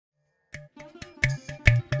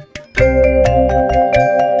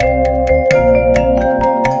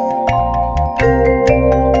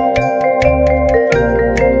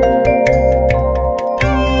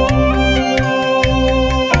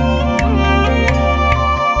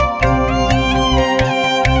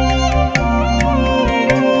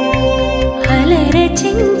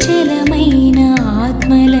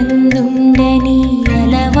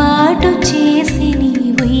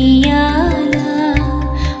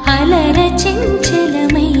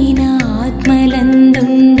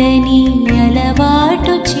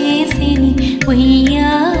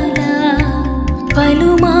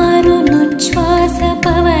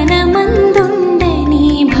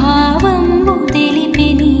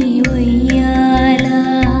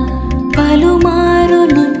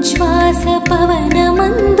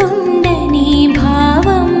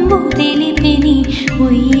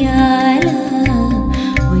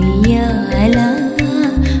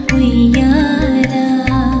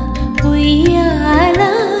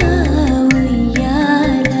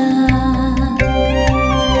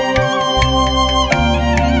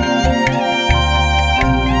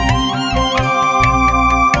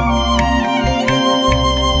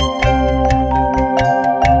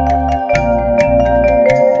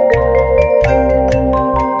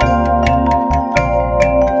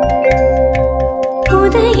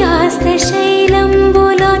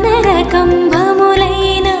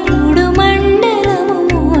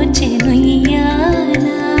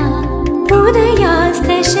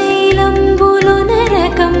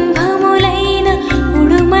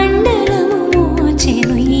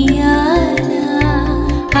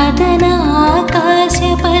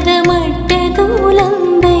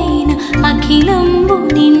అదనాకాశపదమట్టదూలంబైన అఖిలంబు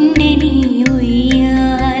నిండెని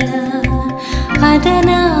ఉయ్యాల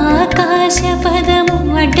అదనాకాశపదము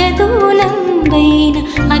అడ్డదూలంబైన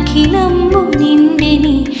అఖిలంబు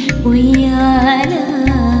నిండెని ఉయ్యాల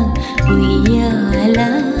ఉయ్యాల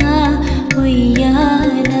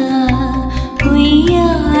ఉయ్యాల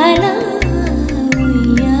ఉయ్యాల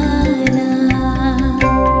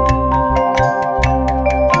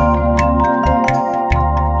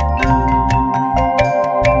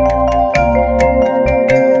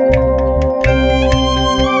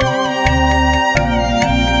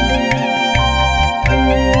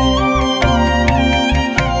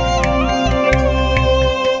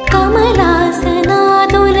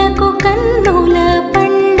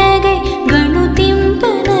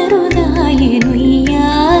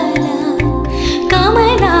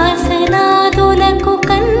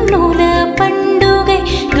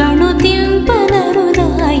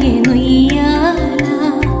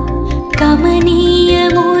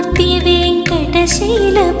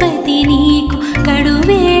शीलपति नीकु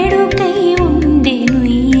कड़ुवेडुकै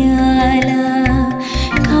उंडेनुय्याल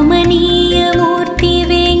कमनीय मूर्ति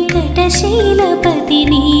वेंकटशीलपति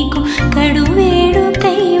नीकु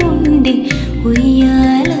कड़ुवेडुकै उंडे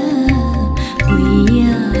उय्याल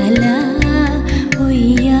उय्याल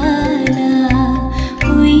उय्याल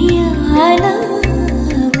उय्याल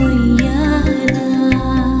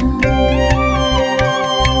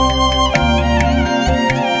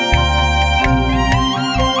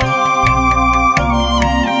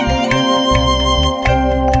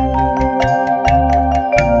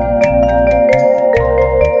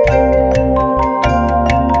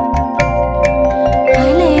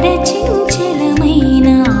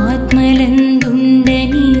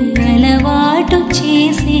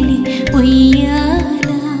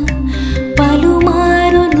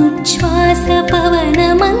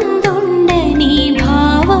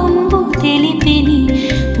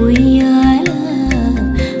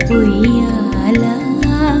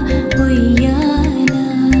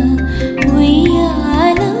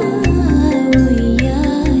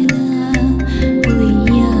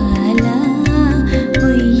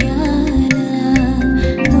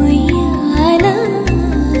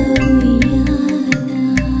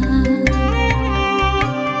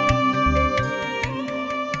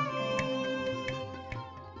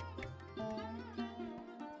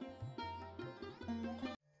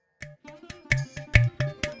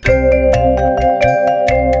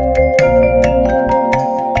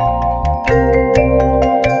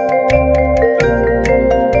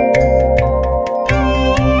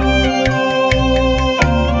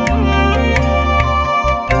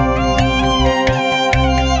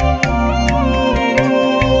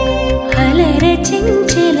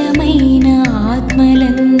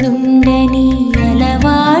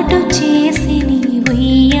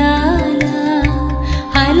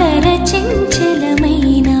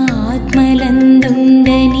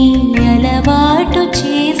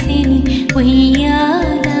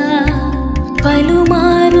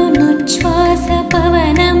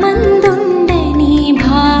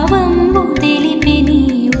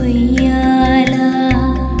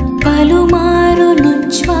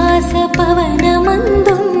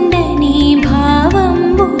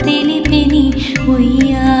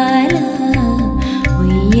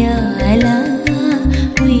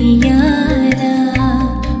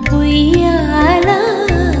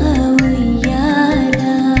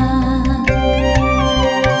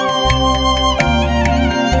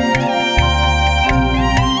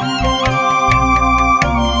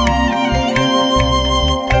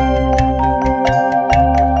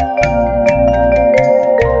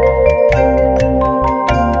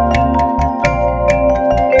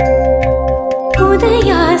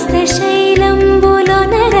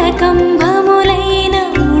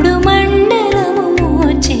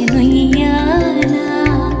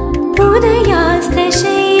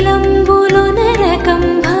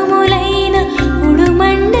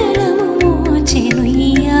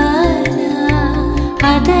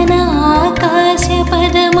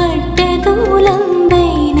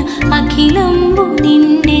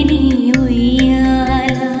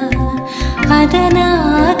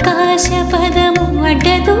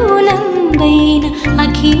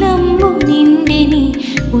అఖిలంబు నిండెని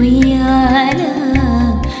ఉయ్యాల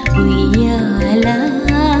ఉయ్యాల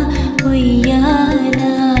ఉయ్యాల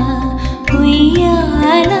ఉయ్యాల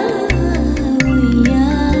ఉయ్యాల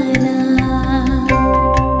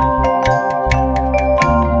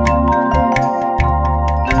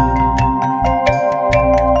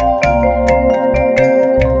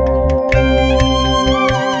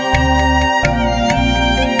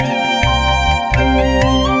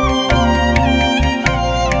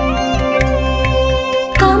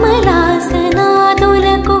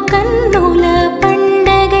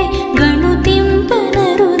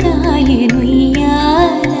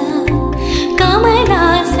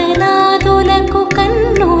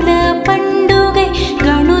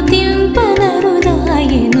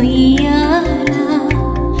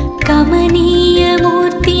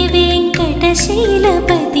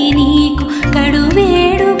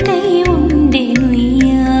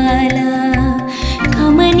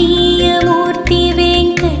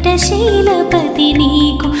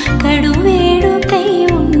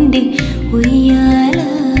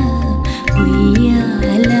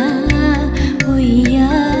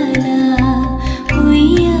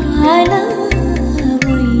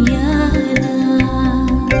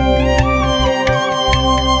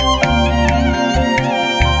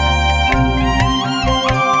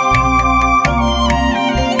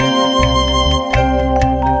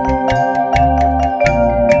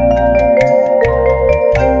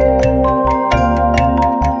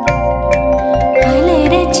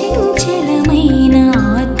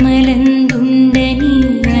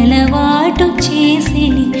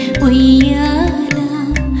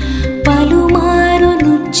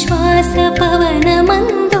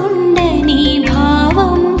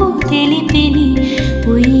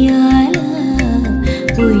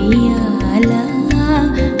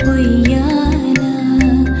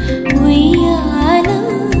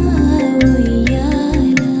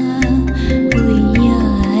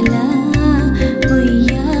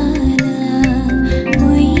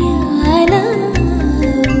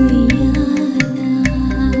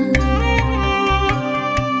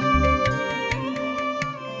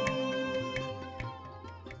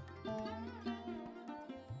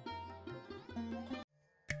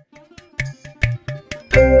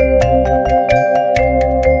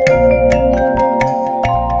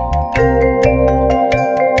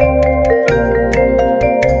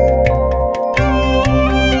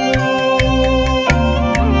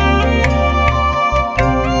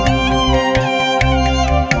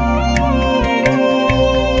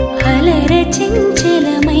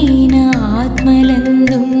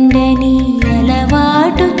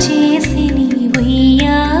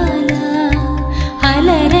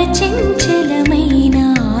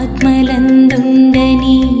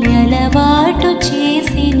అలవాటు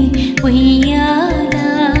చేసిని ఉయ్యాల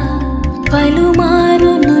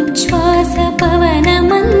పలుమారు నుచ్ఛ్వాస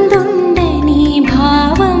పవనమందుండని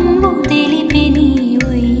భావంబు తెలిపెని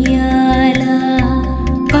ఉయ్యాల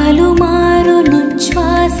పలుమారు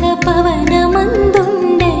నుచ్ఛ్వాస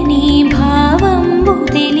పవనమందుండని భావంబు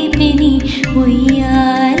తెలిపెని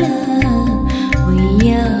ఉయ్యాల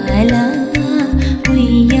ఉయ్యాల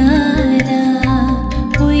ఉయ్యాల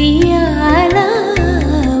ఉయ్యాల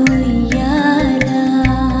ఉయ్యాల.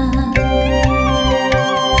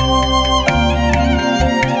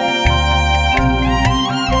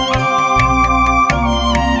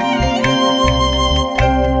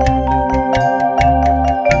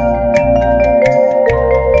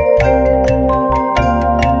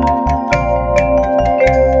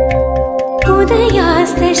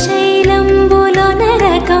 ఉదయాస్తశైలంబులో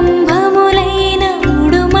నరకంభములైన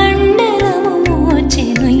ఉడుమండలము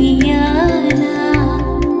మోచెనుయ్యాల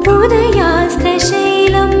ఉదయాస్తశైలంబులో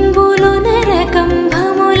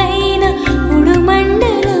నరకంభములైన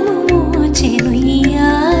ఉడుమండలము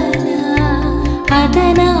మోచెనుయ్యాల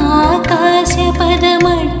అదన ఆకాశ పదమట్టదూలంబైన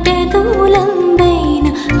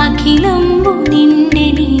అఖిలంబు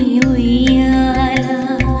నిండెని ఉయ్యాల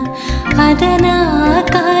అదన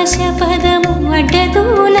ఆకాశ పదము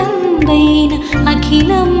అడ్డదూలంబైన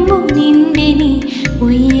అఖిలంబు నిండెని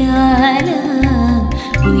ఉయ్యాల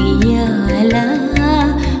ఉయ్యాల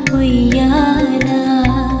ఉయ్యాల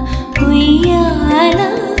ఉయ్యాల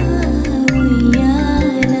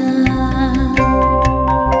ఉయ్యాల.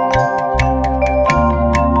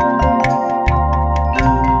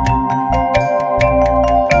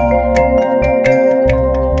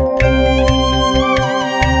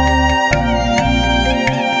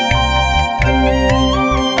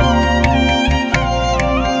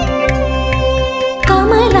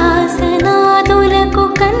 కమలాసనాదులకు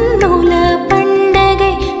కన్నుల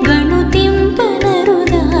పండగై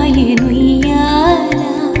గణుతింపనరుదాయనుయ్యాల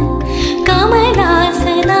కమలాసనాదులకు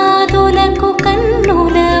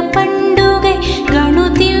కన్నుల పండుగై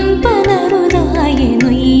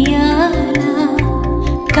గణుతింపనరుదాయనుయ్యాల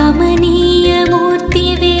కమనీయమూర్తి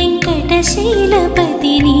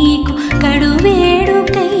వెంకటశీలపతి నీకు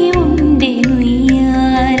కడువేడుకై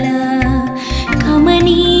ఉండెనుయ్యాల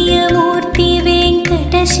కమనీయమూర్తి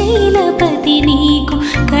వెంకటశీలపతి నీకు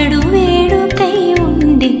కడువేడుకై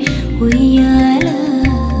ఉండే ఉయ్యాల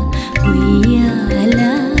ఉయ్యాల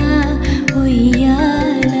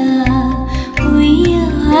ఉయ్యాల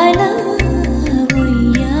ఉయ్యాల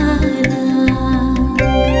ఉయ్యాల.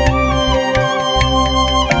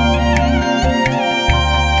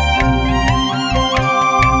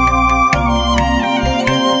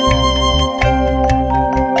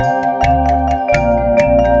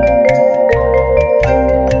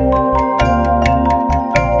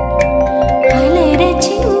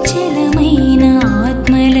 అలరచించలమైన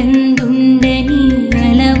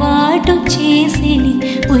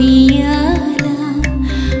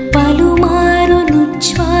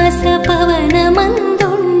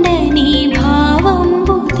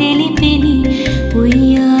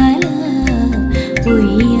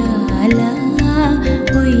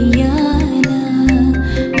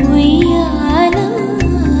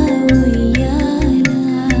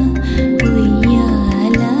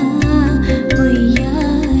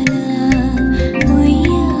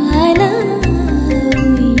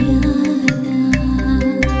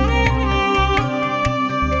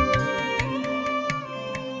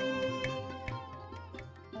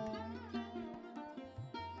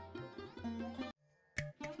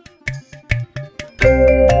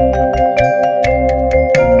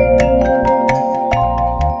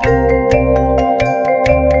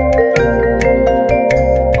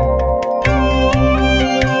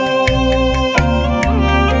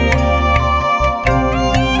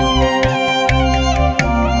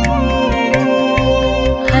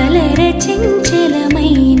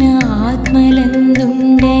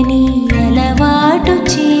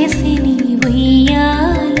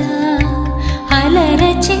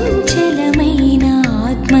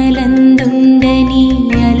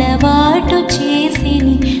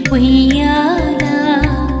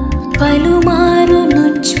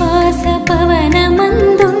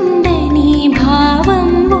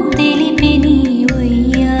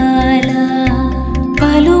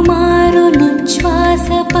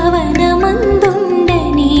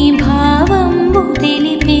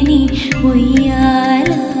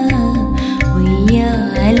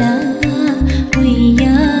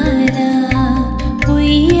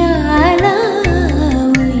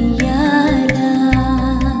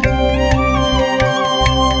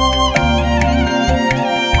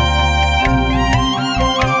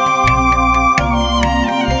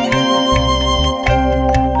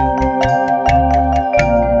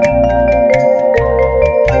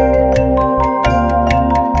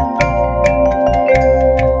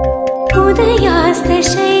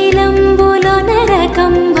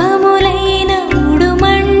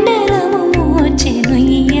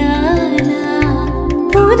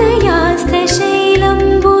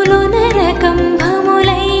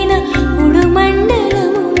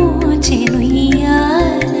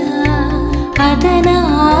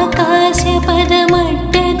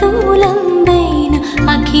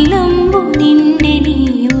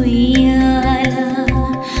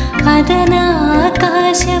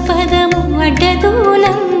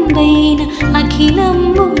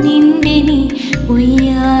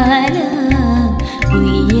ఉయ్యాల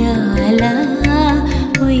ఉయ్యాల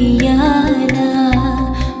ఉయ్యాల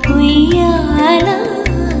ఉయ్యాల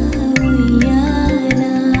ఉయ్యాల.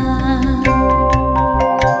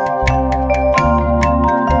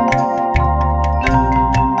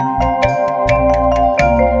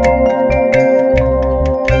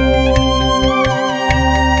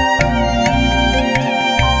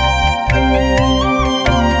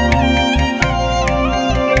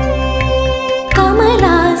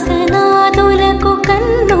 కమలాసనాదులకు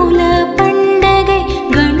కన్నుల పండగై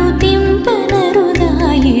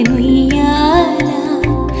గణుతింపనరుదాయనుయ్యాల.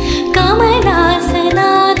 కమలాసనాదులకు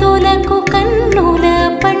కన్నుల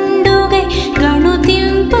పండుగై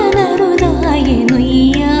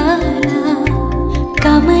గణుతింపనరుదాయనుయ్యాల.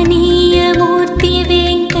 కమనీయమూర్తి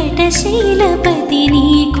వెంకటశీలపతి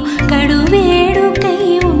నీకు కడువేడుకై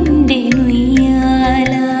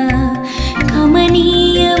ఉండెనుయ్యాల.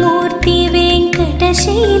 కమనీయమూర్తి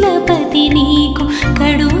వెంకటశీలపతి నీకు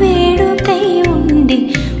కడువేడుకై ఉండే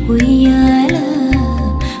ఉయ్యాల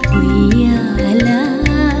ఉయ్యాల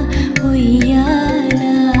ఉయ్యాల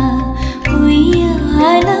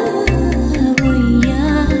ఉయ్యాల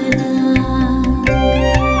ఉయ్యాల.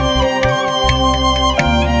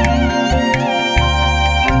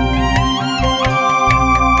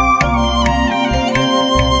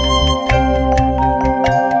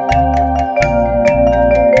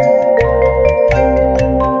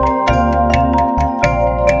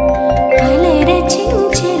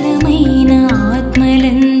 అలరచించలమైన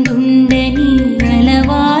ఆత్మలందుండని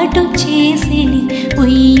అలవాటు చేసిని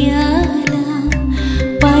ఉయ్యాల.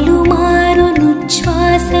 పలుమారు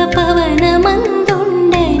నుచ్ఛ్వాస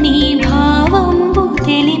పవనమందుండని భావంబు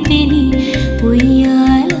తెలిపిని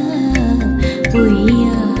ఉయ్యాల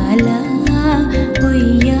ఉయ్యాల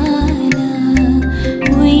ఉయ్యాల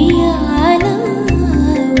ఉయ్యాల ఉయ్యాల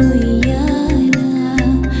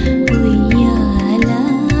ఉయ్యాల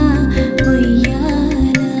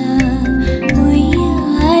ఉయ్యాల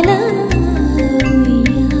ఉయ్యాల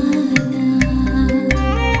ఉయ్యాల.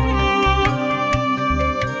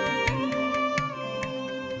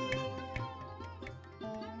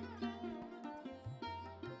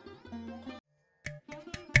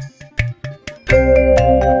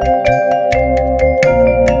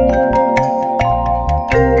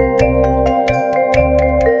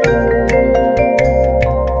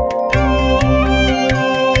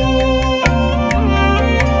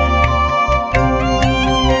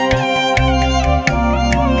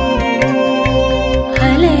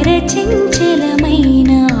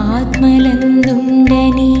 అలరచించలమైన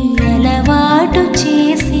ఆత్మలందుండని అలవాటు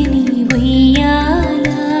చేసిని ఉయ్యాల.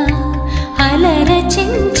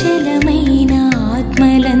 అలరచించలమైన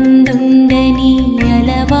ఆత్మలందుండని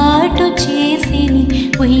అలవాటు చేసిని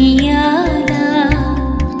ఉయ్యాల.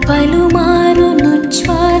 పలుమారు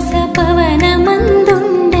నుచ్ఛ్వాస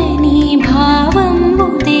పవనమందుండని భావంబు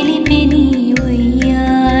తెలిపిని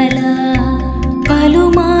ఉయ్యాల.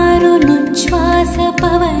 పలుమారు నుచ్ఛ్వాస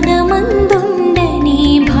పవనమందుండని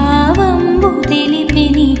భావంబు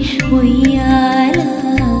తెలిపిని ఉయ్యాల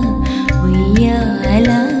ఉయ్యాల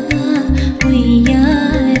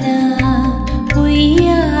ఉయ్యాల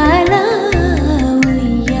ఉయ్యాల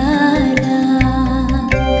ఉయ్యాల.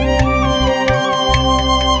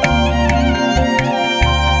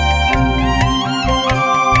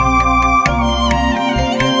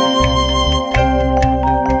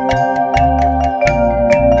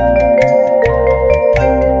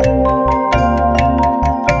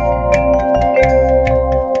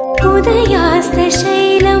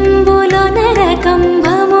 ఉదయాస్తశైలంబులో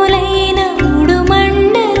నరకంభములైన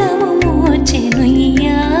ఉడుమండలము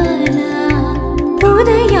మోచెనుయ్యాల.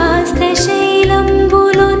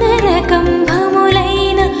 ఉదయాస్తశైలంబులో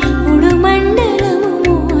నరకంభములైన ఉడుమండలము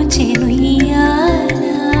మోచెనుయ్యాల.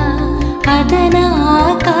 అదన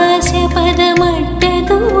ఆకాశ పదమట్టదూలంబైన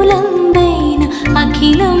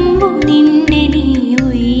అఖిలంబు నిండెని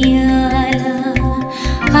ఉయ్యాల.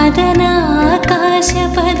 అదన ఆకాశ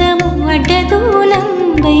పదము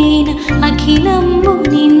అడ్డదూలంబైన అఖిలంబు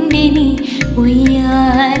నిండెని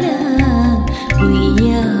ఉయ్యాల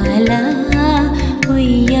ఉయ్యాల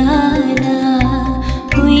ఉయ్యాల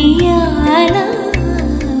ఉయ్యాల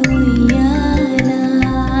ఉయ్యాల.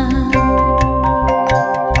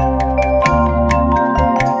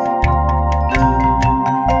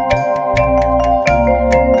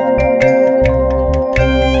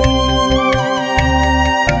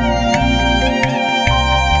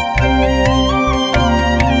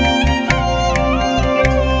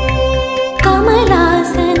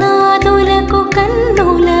 కమలాసనా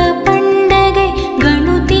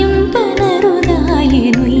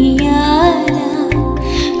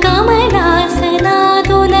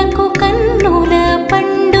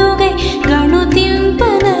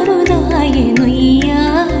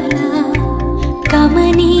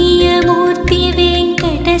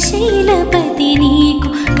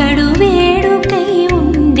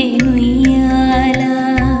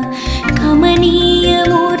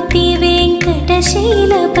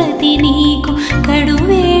శ్రీశైలపతి నీకు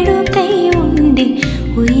కడువేడుకై ఉండే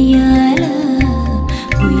ఉయ్యాల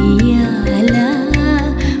ఉయ్యాల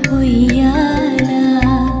ఉయ్యాల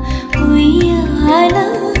ఉయ్యాల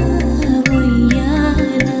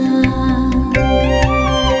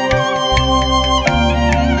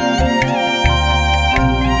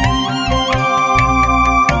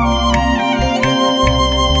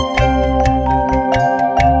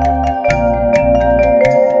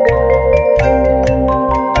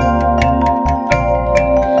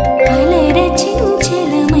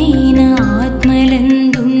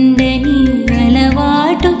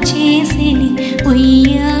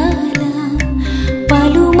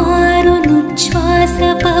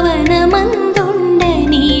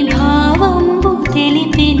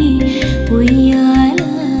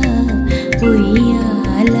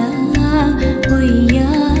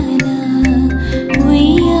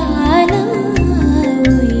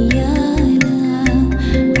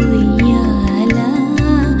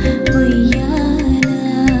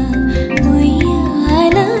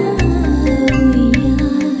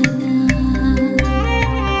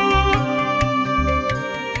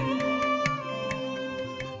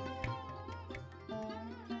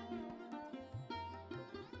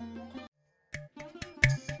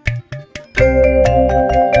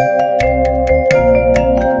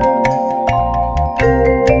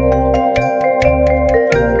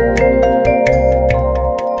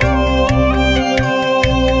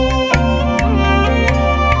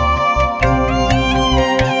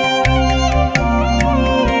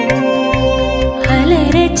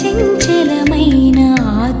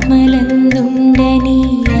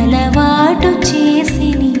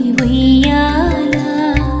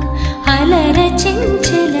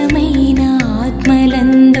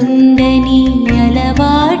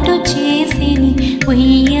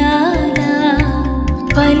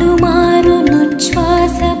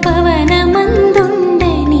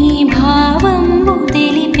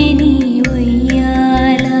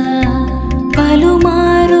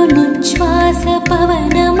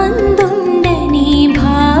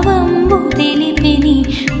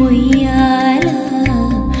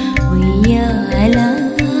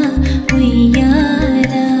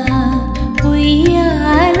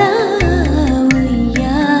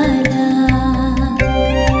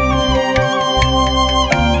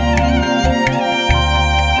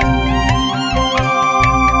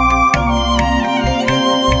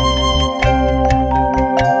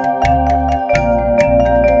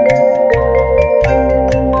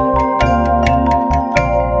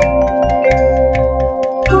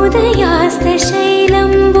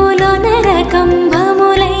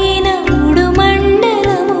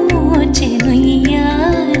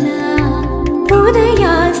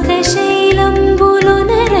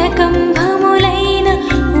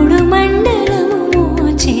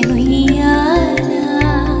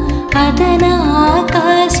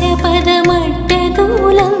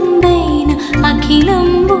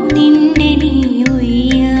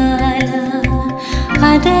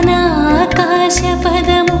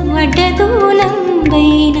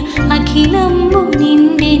అఖిలంబు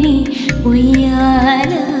నిండెని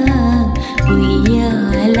ఉయ్యాల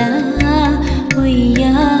ఉయ్యాల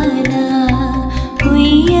ఉయ్యాల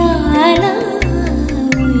ఉయ్యాల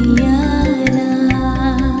ఉయ్యాల.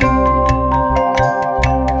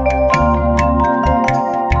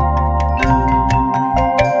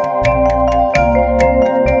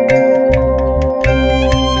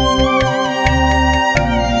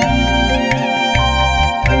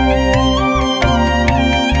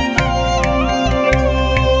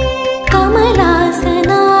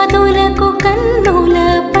 కమలాసనాదులకు కన్నుల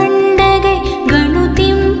పండగై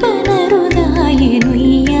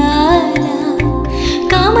గణుతింపనరుదాయనుయ్యాల.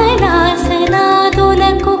 కమలాసనాదులకు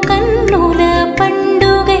కన్నుల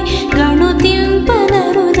పండుగై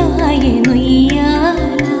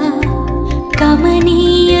గణుతింపనరుదాయనుయ్యాల.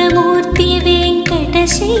 కమనీయమూర్తి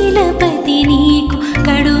వెంకటశైలపతి నీకు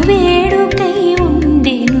కడువేడుకై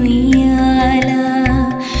ఉండెనుయ్యాల.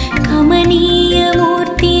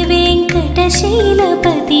 కమనీయమూర్తి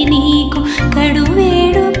వెంకటశైలపతి నీకు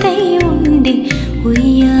కడువేడుకై ఉండే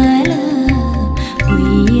ఉయ్యాల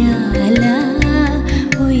ఉయ్యాల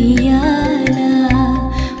ఉయ్యాల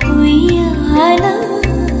ఉయ్యాల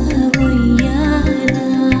ఉయ్యాల.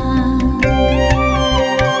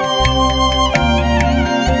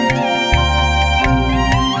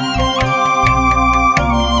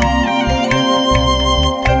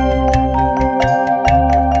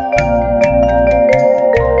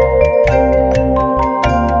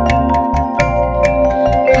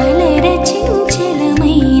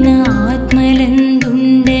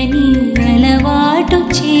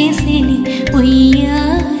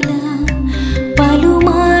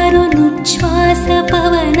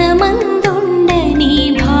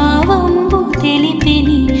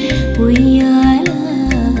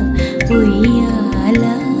 ఉయ్యాల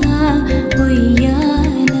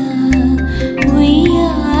ఉయ్యాల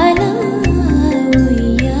ఉయ్యాల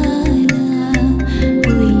ఉయ్యాల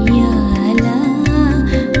ఉయ్యాల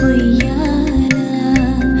ఉయ్యాల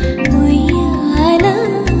ఉయ్యాల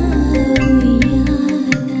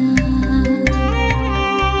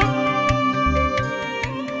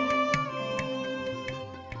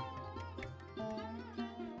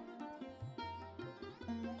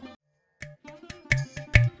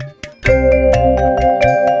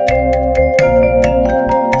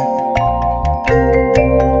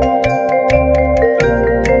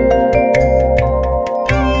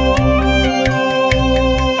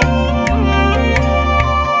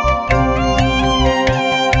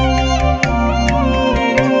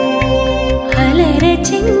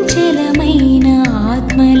చంచలమైన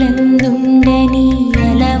ఆత్మలందుండని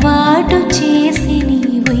అలవాటు చేసి నీ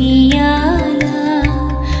ఉయ్యాల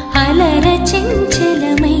అలర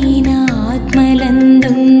చంచలమైన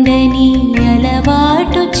ఆత్మలందుండని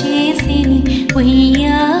అలవాటు చేసి నీ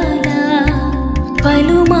ఉయ్యాల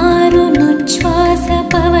పలుమారు నుచ్ఛ్వాస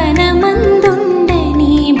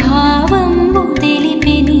పవనమందుండని భావంబు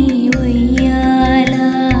తెలిపి నీ ఉయ్యాల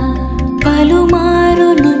పలుమారు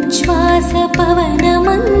నుచ్ఛ్వాస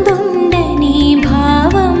పవనమందుండని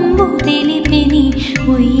భావంబు తెలిపి నీ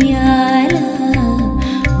ఉయ్యాల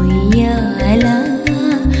ఉయ్యాల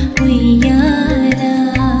ఉయ్యాల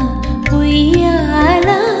ఉయ్యాల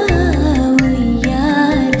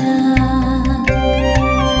ఉయ్యాల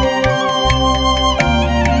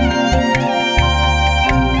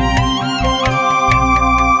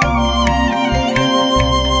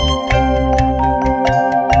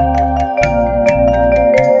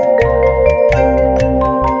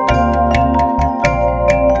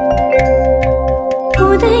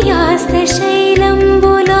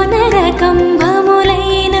ఉదయాస్తశైలంబులో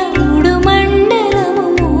నరకంభములైన ఉడుమండలము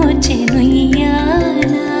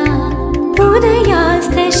మోచెనుయ్యాల ఉదయాస్తశైలంబులో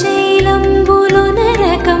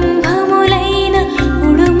నరకంభములైన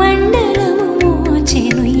ఉడుమండలము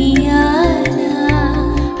మోచెనుయ్యాల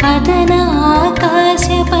అదన ఆకాశ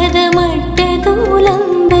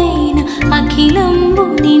పదమట్టదూలంబైన అఖిలంబు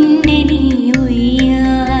నిండెని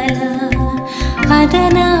ఉయ్యాల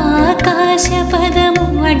అదన ఆకాశ పదము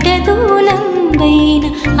అడ్డదూలంబైన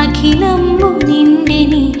అఖిలంబు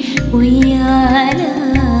నిండెని ఉయ్యాల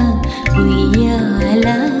ఉయ్యాల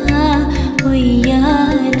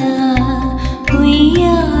ఉయ్యాల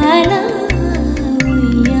ఉయ్యాల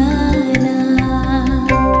ఉయ్యాల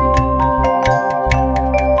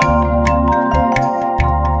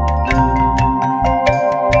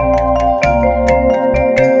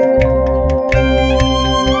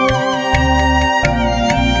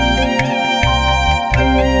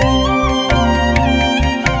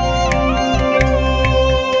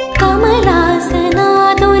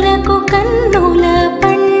కమలాసనాదులకు కన్నుల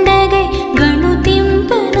పండగై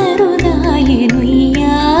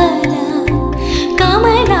గణుతింపనరుదాయనుయ్యాల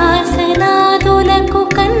కమలాసనాదులకు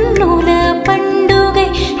కన్నుల పండుగై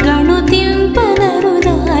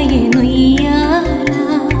గణుతింపనరుదాయనుయ్యాల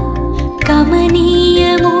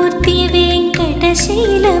కమనీయమూర్తి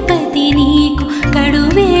వెంకటశైలపతి నీకు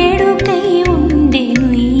కడువేడుకై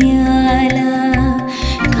ఉండెనుయ్యాల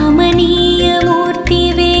కమనీయమూర్తి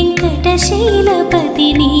వెంకటశైలపతి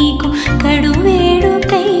నీకు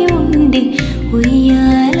కడువేడుకై ఉండే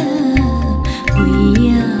ఉయ్యాల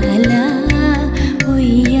ఉయ్యాల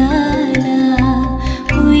ఉయ్యాల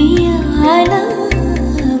ఉయ్యాల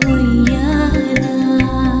ఉయ్యాల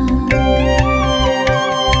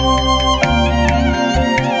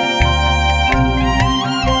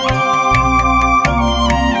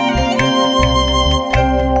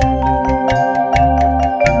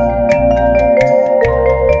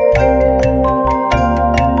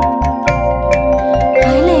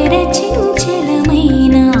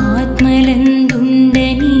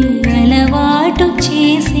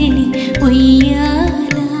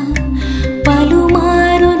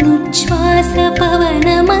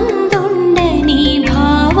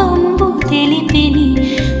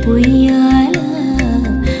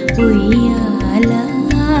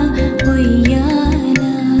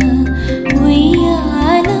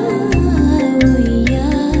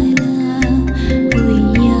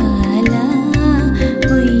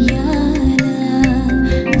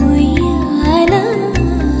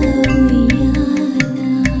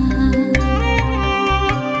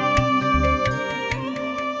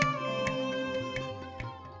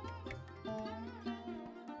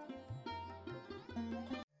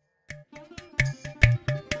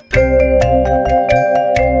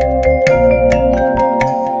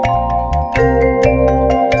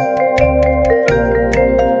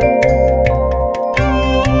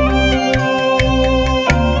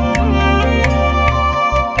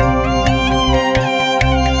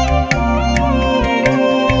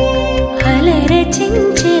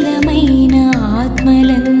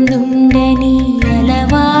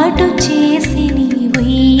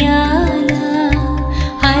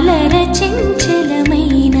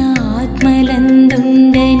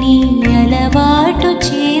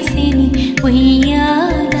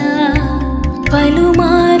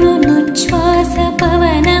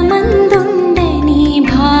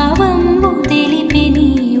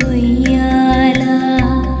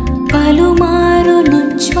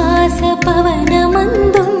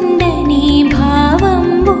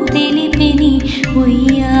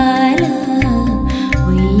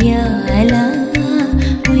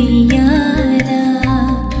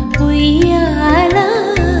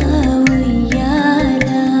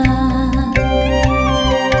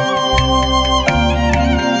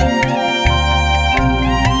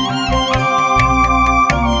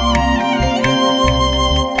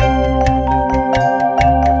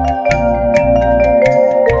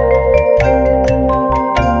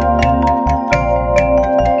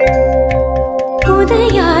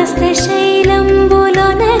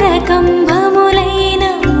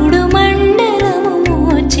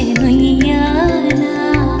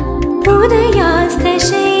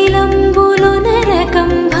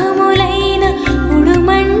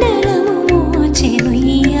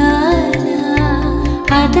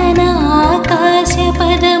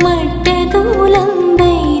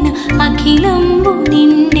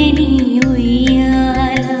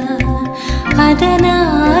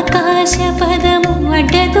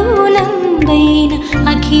దూలంబైన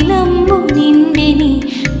అఖిలంబు నిండెని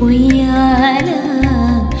ఉయ్యాల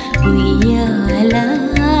ఉయ్యాల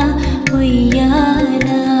ఉయ్యాల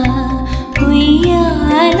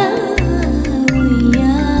ఉయ్యాల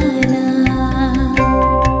ఉయ్యాల.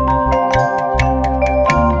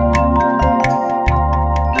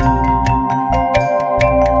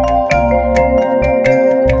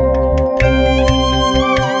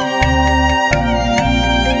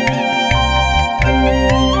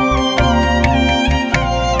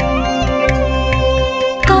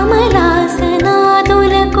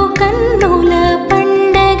 కమలాసనాదులకు కన్నుల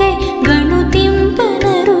పండగై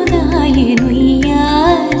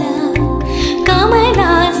గణుతింపనరుదాయనుయ్యాల.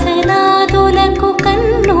 కమలాసనాదులకు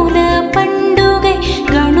కన్నుల పండుగై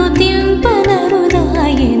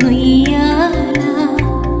గణుతింపనరుదాయనుయ్యాల.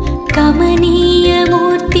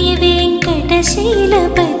 కమనీయమూర్తి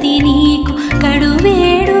వెంకటశీలపతి నీకు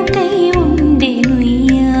కడువేడుకై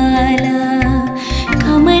ఉండెనుయ్యాల.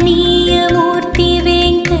 కమనీయమూర్తి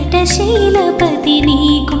వెంకటశీలపతి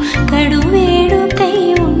నీకు కడువేడుకై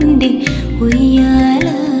ఉండే ఉయ్యాల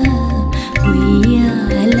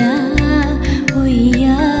ఉయ్యాల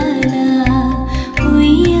ఉయ్యాల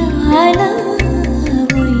ఉయ్యాల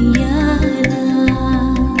ఉయ్యాల.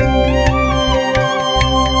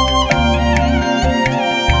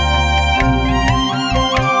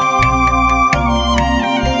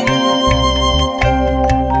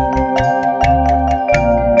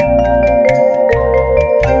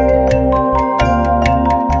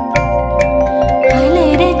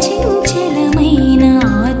 అలరచించలమైన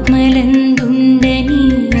ఆత్మలందుండని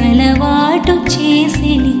అలవాటు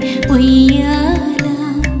చేసిని ఉయ్యాల.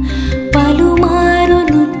 పలుమారు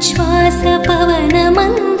నుచ్ఛ్వాస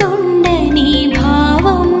పవనమందుండని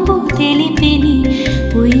భావంబు తెలిపిని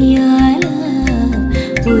ఉయ్యాల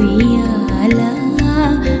ఉయ్యాల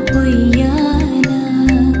ఉయ్యాల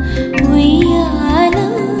ఉయ్యాల ఉయ్యాల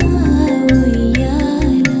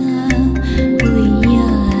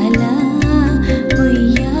ఉయ్యాల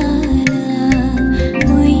ఉయ్యాల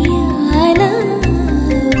ఉయ్యాల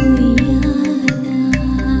ఉయ్యాల.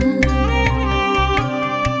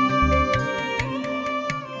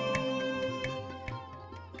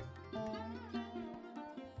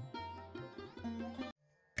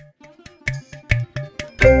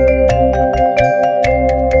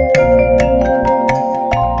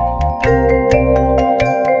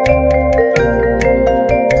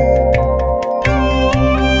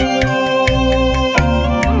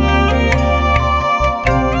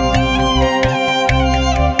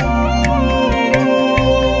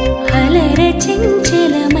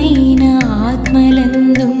 అలరచించలమైన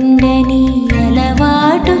ఆత్మలందుండని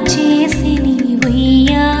అలవాటు చేసిని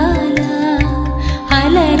ఉయ్యాల.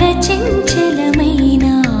 అలరచించలమైన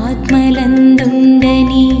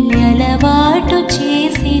ఆత్మలందుండని అలవాటు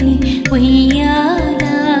చేసిని ఉయ్యాల.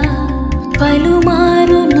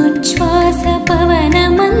 పలుమారు నుచ్ఛ్వాస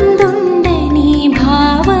పవనమందుండని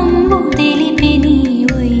భావంబు తెలిపిని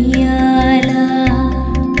ఉయ్యాల.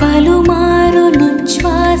 పలుమారు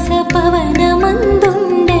నుచ్ఛ్వాస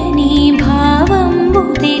పవనమందుండని భావంబు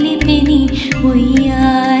తెలిపిని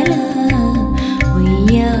ఉయ్యాల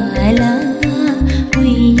ఉయ్యాల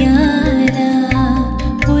ఉయ్యాల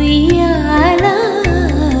ఉయ్యాల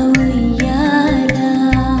ఉయ్యాల.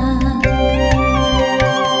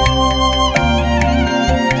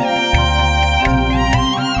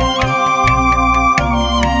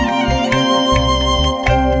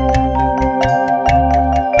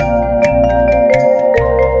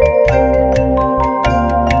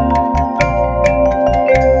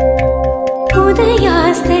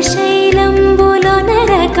 ఉదయాస్తశైలంబులో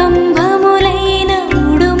నరకంభములైన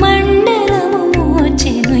ఉడుమండలము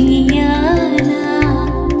మోచెనుయ్యాల.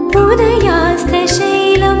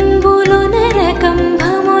 ఉదయాస్తశైలంబులో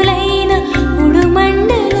నరకంభములైన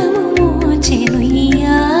ఉడుమండలము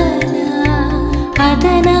మోచెనుయ్యాల.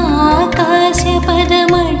 అదన ఆకాశ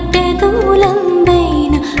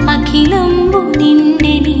పదమడ్డదూలంబైన అఖిలంబు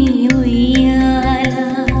నిండెని ఉయ్యాల.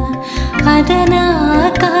 అదన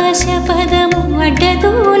ఆకాశ పదము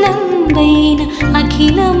అడ్డదూలంబైన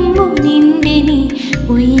అఖిలంబు నిండెని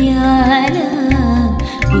ఉయ్యాల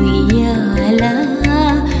ఉయ్యాల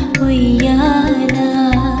ఉయ్యాల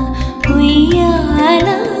ఉయ్యాల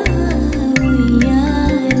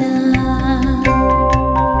ఉయ్యాల.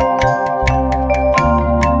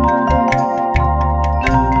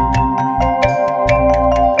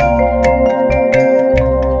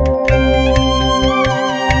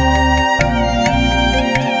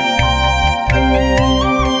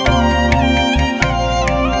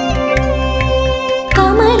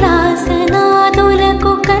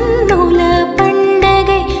 కమలాసనాదులకు కన్నుల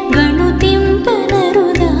పండగై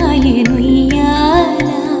గణుతింపనరుదాయనుయ్యాల.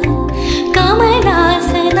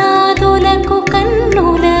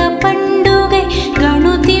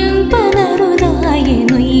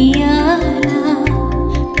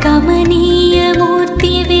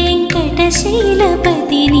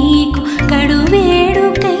 శైలపతి నీకు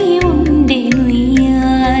కడువేడుకై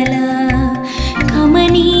ఉండెనుయ్యాల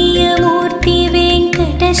కమనీయమూర్తి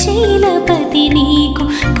వెంకటశైలపతి నీకు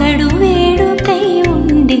కడువేడుకై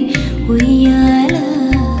ఉండే ఉయ్యాల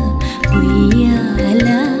ఉయ్యాల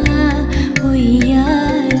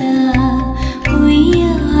ఉయ్యాల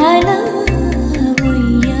ఉయ్యాల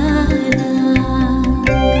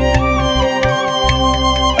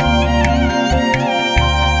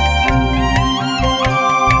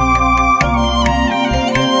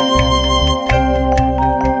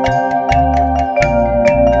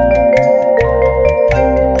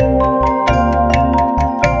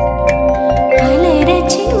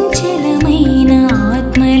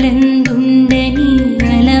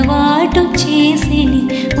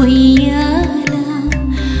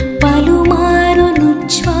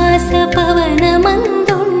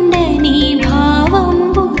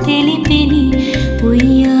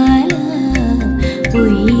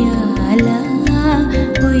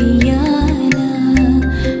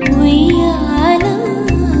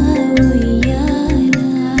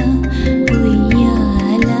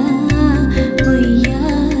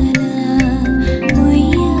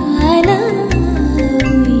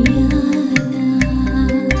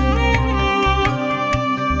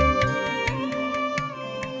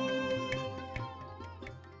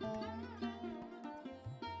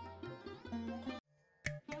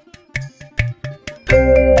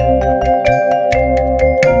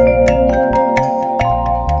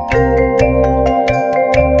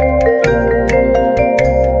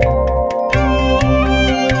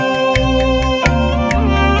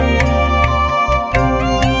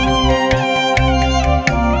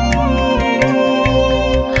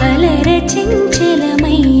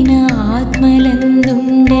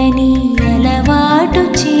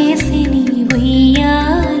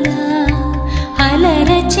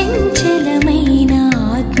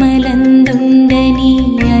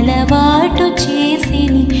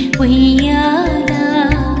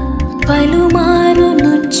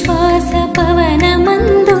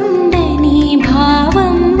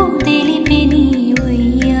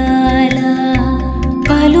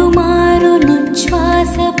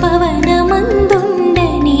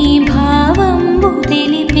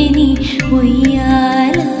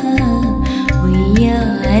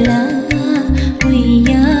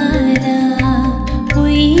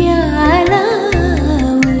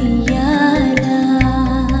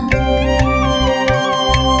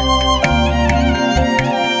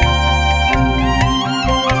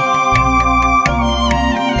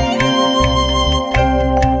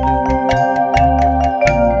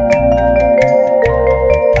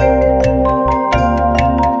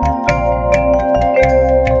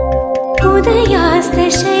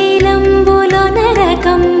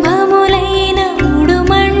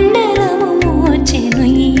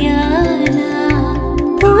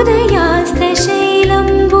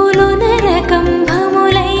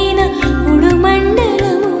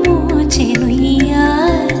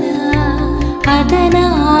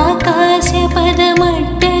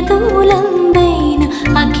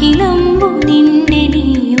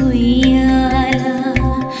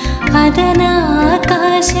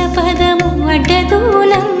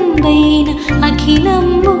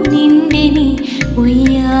అఖిలంబు నిండెని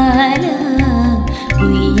ఉయ్యాల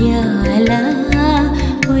ఉయ్యాల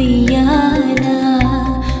ఉయ్యాల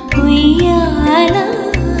ఉయ్యాల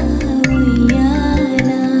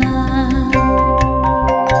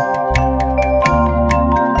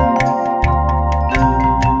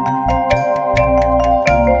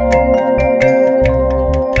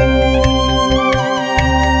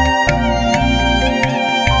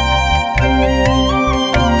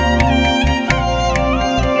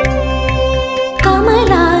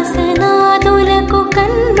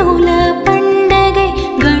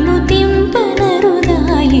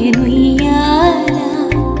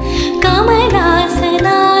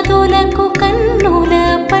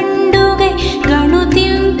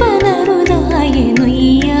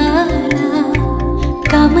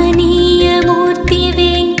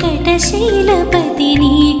శైలపతి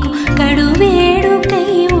నీకు కడువేడుకై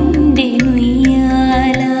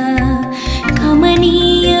ఉండెనుయ్యాల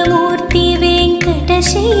కమనీయమూర్తి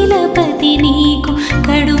వెంకటశైలపతి నీకు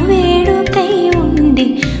కడువేడుకై ఉండే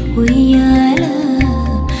ఉయ్యాల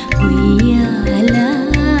ఉయ్యాల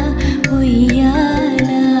ఉయ్యాల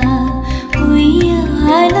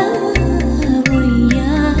ఉయ్యాల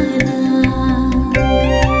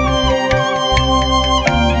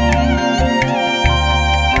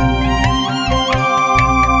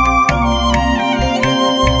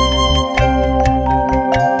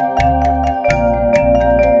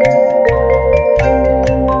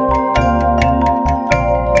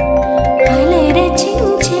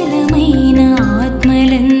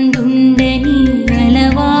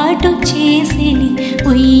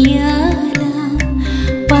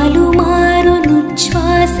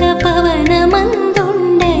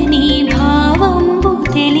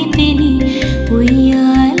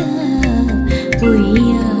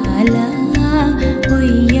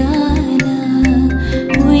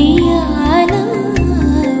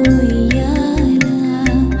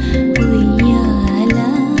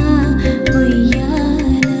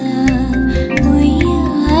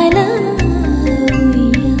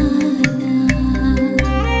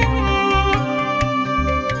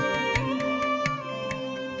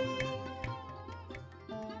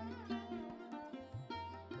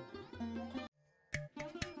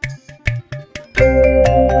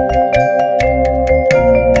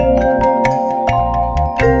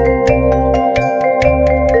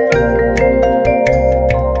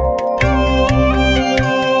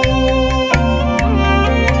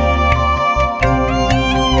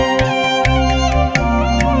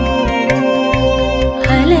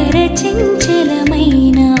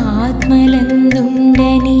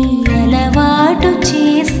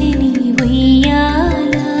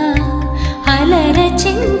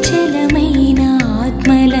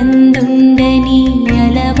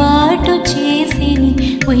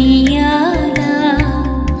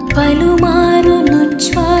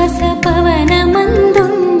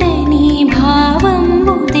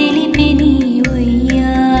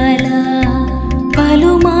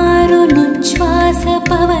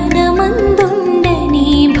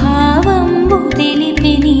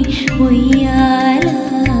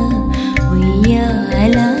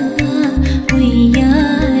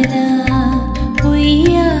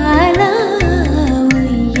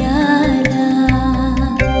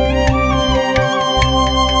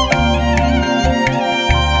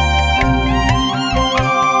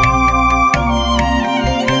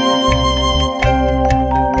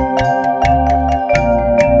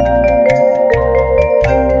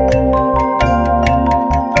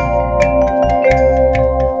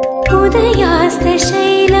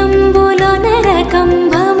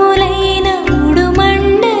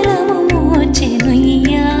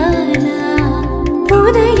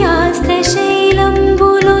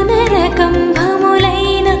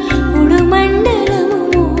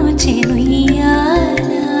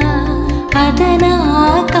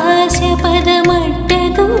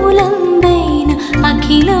పదమట్టదూలంబైన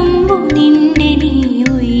అఖిలంబు నిండెని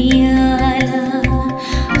ఉయ్యాల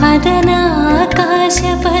అదనాకాశ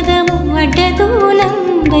పదము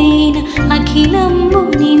అడ్డదూలంబైన అఖిలంబు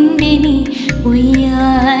నిండెని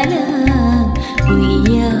ఉయ్యాల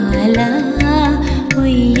ఉయ్యాల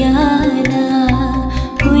ఉయ్యాల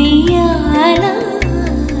ఉయ్యాల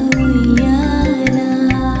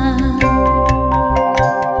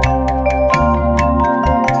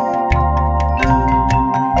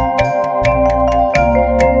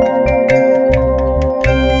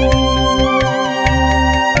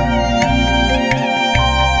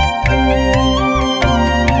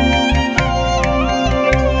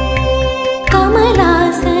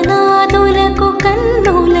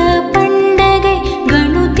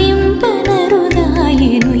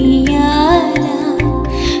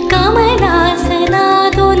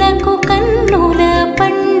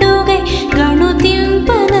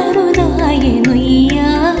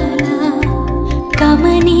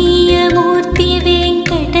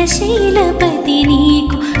శీలపతి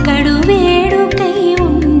నీకు కడువేడుకై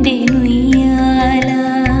ఉండెనుయ్యాల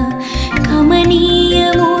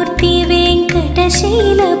కమనీయమూర్తి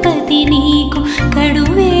వెంకటశీలపతి నీకు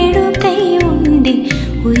కడువేడుకై ఉండే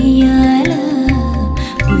ఉయ్యాల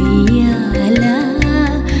ఉయ్యాల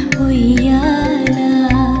ఉయ్యాల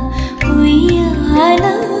ఉయ్యాల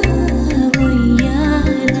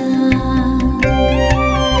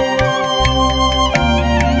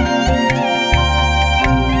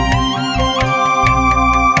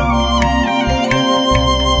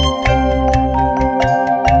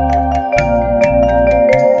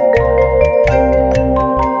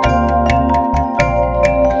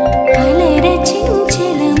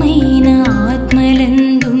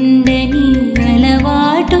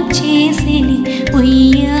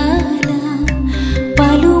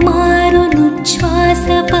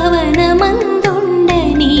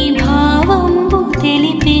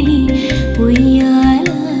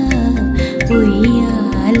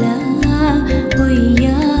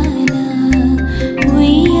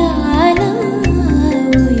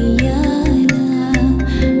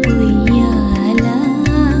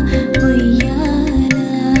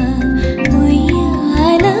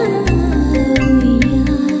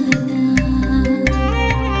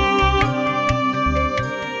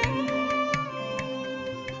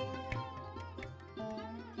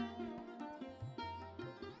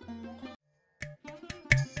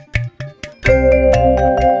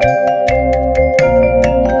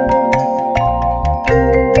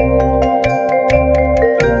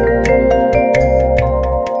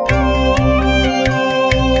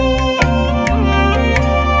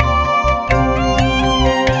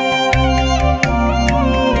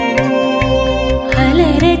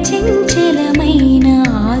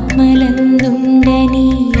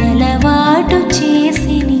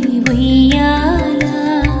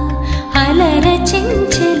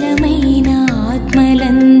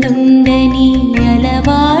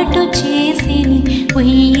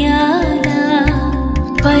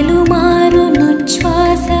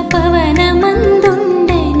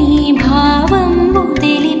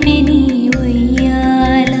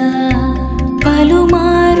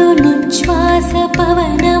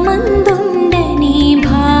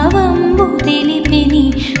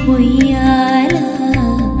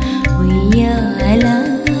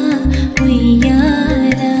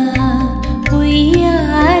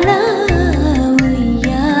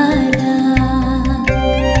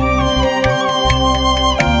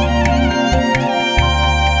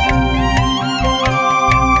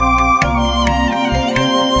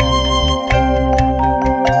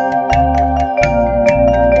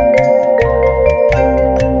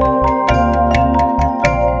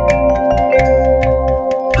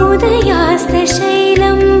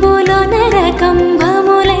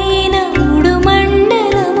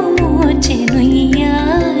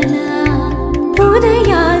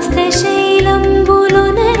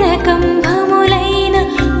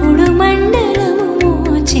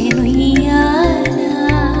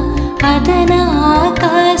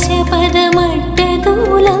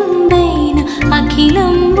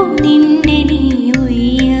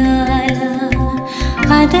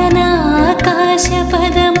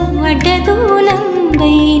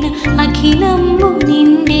అఖిలంబు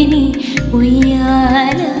నిండెని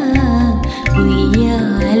ఉయ్యాల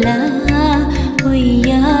ఉయ్యాల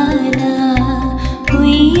ఉయ్యాల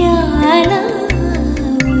ఉయ్యాల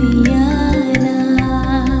ఉయ్యాల.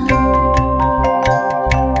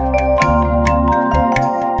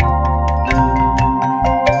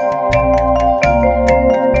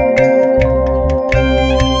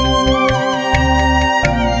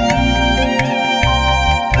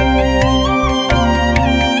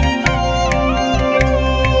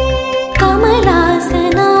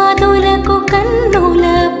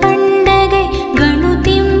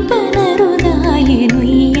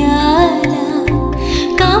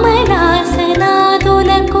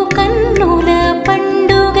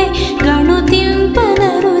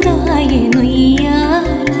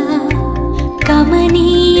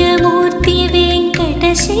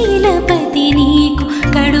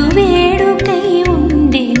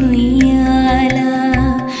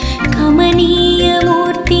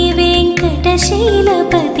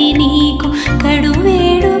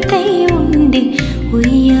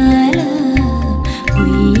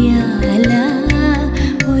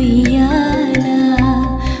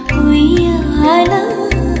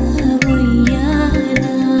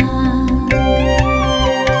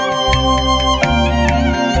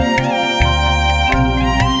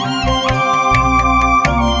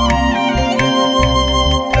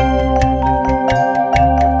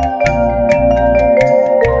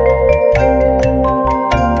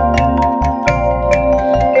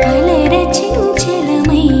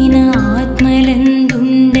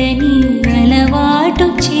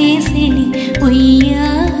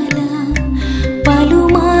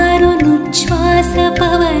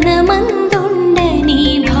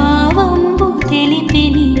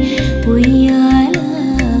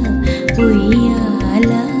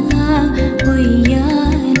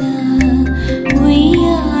 ఉయ్యాల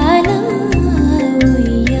ఉయ్యాల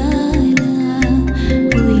ఉయ్యాల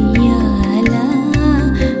ఉయ్యాల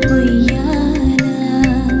ఉయ్యాల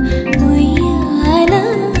ఉయ్యాల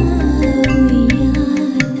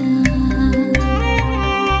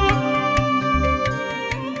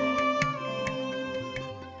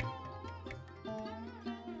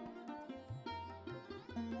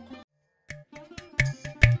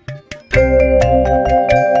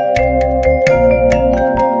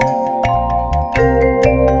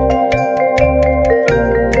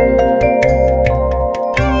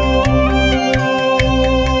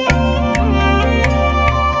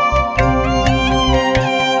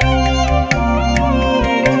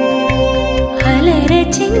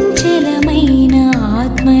చంచలమైన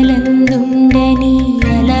ఆత్మలందుండని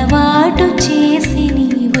అలవాటు చేసి నీ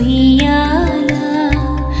ఉయ్యాల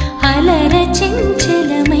అలర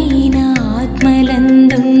చంచలమైన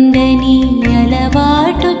ఆత్మలందుండని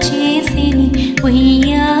అలవాటు చేసి నీ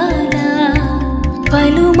ఉయ్యాల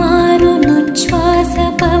పలుమారు నుచ్ఛ్వాస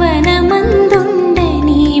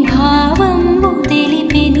పవనమందుండని భావంబు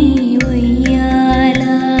తెలిపి నీ ఉయ్యాల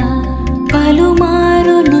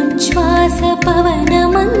పలుమారు నుచ్ఛ్వాస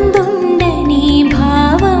పవనమందుండని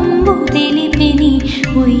భావంబు తెలిపి నీ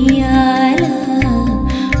ఉయ్యాల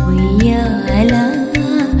ఉయ్యాల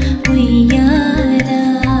ఉయ్యాల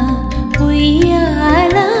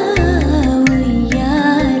ఉయ్యాల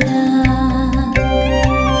ఉయ్యాల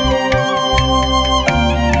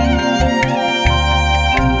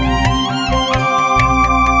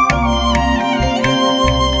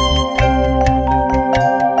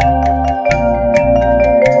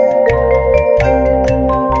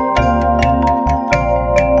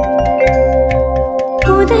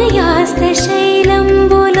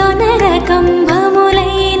ఉదయాస్తశైలంబులో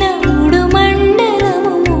నరకంభములైన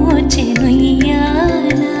ఉడుమండలము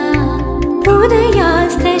మోచెనుయ్యాల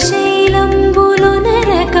ఉదయాస్తశైలంబులో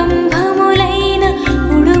నరకంభములైన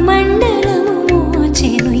ఉడుమండలము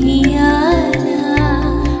మోచెనుయ్యాల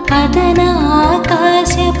అదన ఆకాశ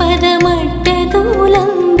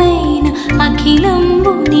పదమడ్డదూలంబైన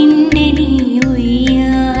అఖిలంబు నిండెని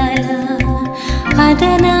ఉయ్యాల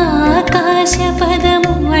అదన ఆకాశ పదము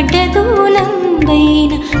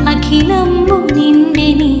అడ్డదూలంబైన అఖిలంబు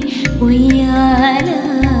నిండెని ఉయ్యాల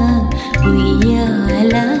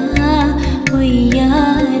ఉయ్యాల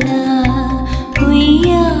ఉయ్యాల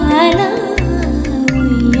ఉయ్యాల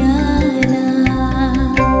ఉయ్యాల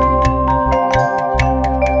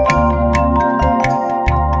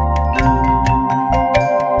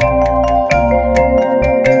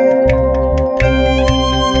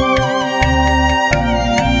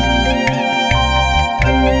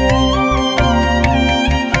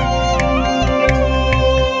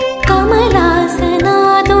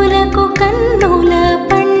కమలాసనాదులకు కన్నుల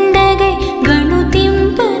పండగై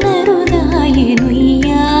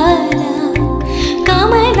గణుతింపనరుదాయనుయ్యాల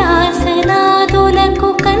కమలాసనాదులకు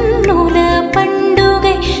కన్నుల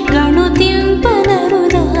పండుగై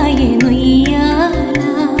గణుతింపనరుదాయనుయ్యాల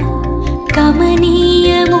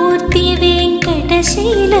కమనీయమూర్తి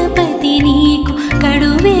వెంకటశీలపతి నీకు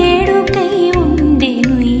కడువేడుకై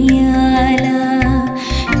ఉండెనుయ్యాల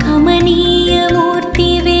కమనీయమూర్తి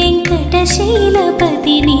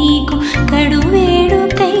వెంకటశీలపతి నీకు కడువే